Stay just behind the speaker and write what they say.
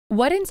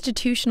What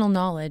institutional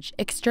knowledge,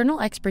 external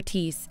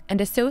expertise,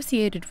 and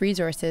associated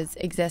resources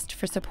exist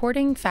for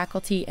supporting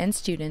faculty and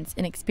students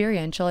in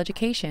experiential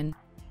education?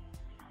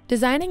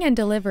 Designing and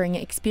delivering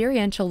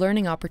experiential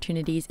learning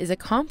opportunities is a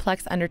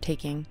complex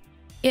undertaking.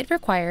 It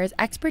requires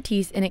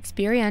expertise in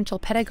experiential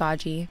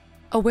pedagogy,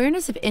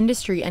 awareness of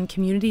industry and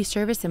community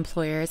service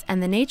employers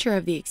and the nature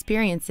of the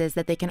experiences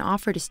that they can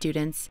offer to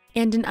students,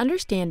 and an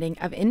understanding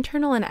of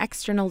internal and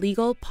external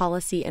legal,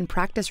 policy, and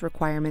practice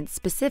requirements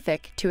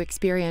specific to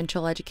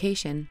experiential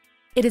education.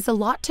 It is a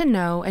lot to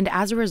know, and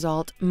as a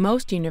result,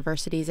 most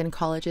universities and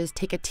colleges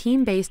take a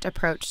team-based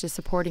approach to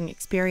supporting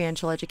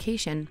experiential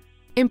education.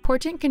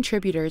 Important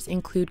contributors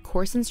include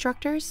course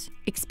instructors,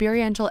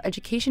 experiential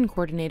education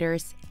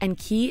coordinators, and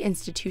key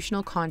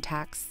institutional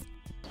contacts.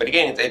 But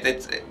again,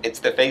 it's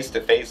the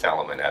face-to-face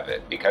element of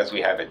it. Because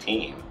we have a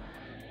team,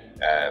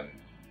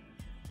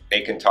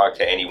 they can talk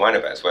to any one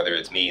of us, whether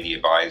it's me, the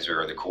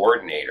advisor, or the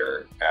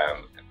coordinator,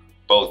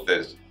 both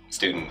the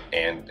student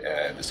and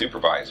the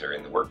supervisor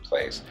in the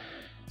workplace.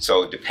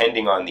 So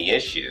depending on the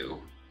issue,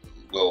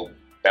 we'll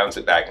bounce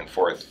it back and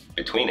forth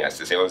between us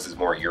to say, oh, this is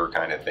more your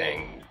kind of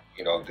thing.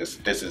 You know, this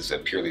is a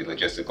purely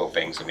logistical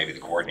thing, so maybe the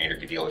coordinator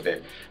could deal with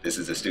it. This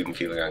is a student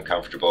feeling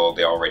uncomfortable.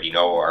 They already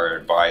know our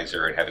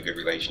advisor and have a good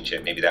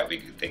relationship. Maybe that would be a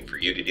good thing for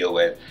you to deal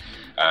with.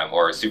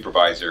 Or a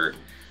supervisor,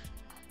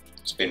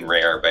 it's been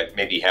rare, but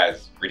maybe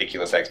has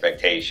ridiculous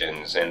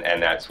expectations. And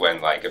that's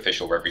when, like,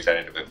 official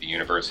representative of the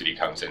university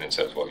comes in and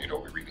says, well, you know,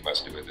 we really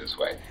must do it this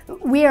way.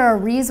 We are a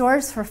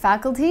resource for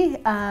faculty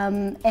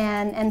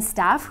and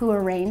staff who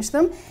arrange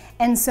them.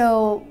 And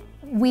so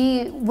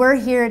we're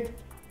here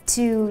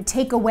to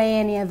take away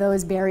any of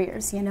those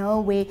barriers. You know,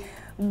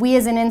 we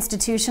as an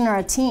institution are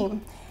a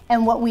team,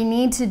 and what we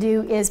need to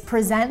do is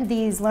present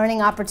these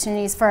learning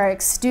opportunities for our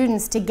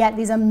students to get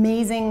these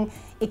amazing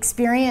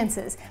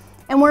experiences.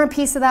 And we're a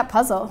piece of that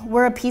puzzle.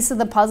 We're a piece of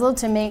the puzzle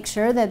to make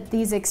sure that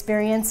these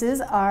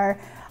experiences are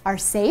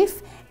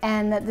safe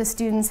and that the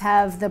students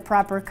have the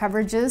proper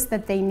coverages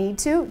that they need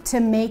to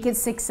make it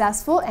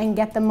successful and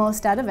get the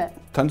most out of it.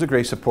 Tons of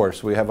great support.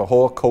 So we have a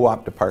whole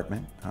co-op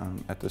department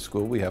at the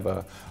school. We have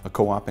a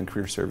co-op and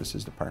career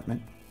services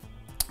department.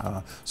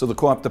 So the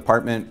co-op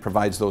department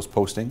provides those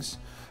postings.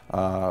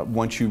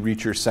 Once you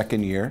reach your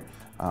second year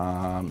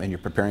and you're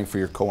preparing for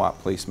your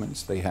co-op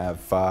placements, they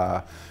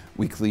have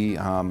weekly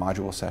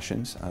module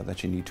sessions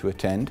that you need to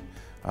attend.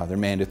 They're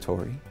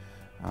mandatory.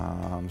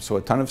 So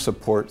a ton of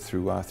support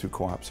through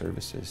co-op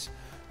services.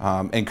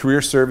 And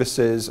career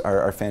services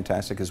are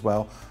fantastic as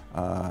well.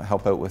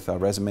 Help out with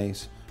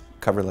resumes,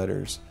 cover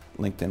letters,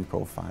 LinkedIn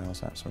profiles,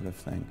 that sort of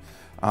thing.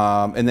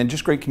 And then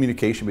just great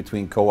communication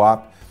between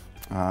co-op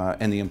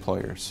and the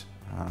employers.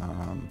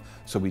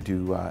 So we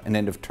do an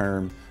end of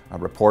term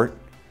report.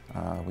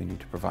 We need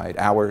to provide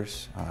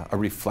hours, a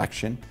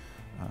reflection,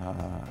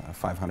 a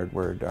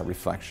 500-word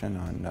reflection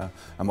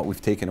on what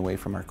we've taken away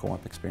from our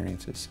co-op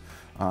experiences.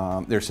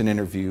 There's an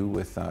interview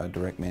with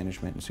direct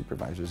management and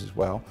supervisors as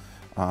well,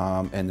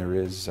 and there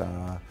is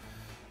a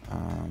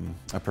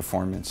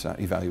performance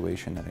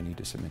evaluation that I need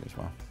to submit as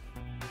well.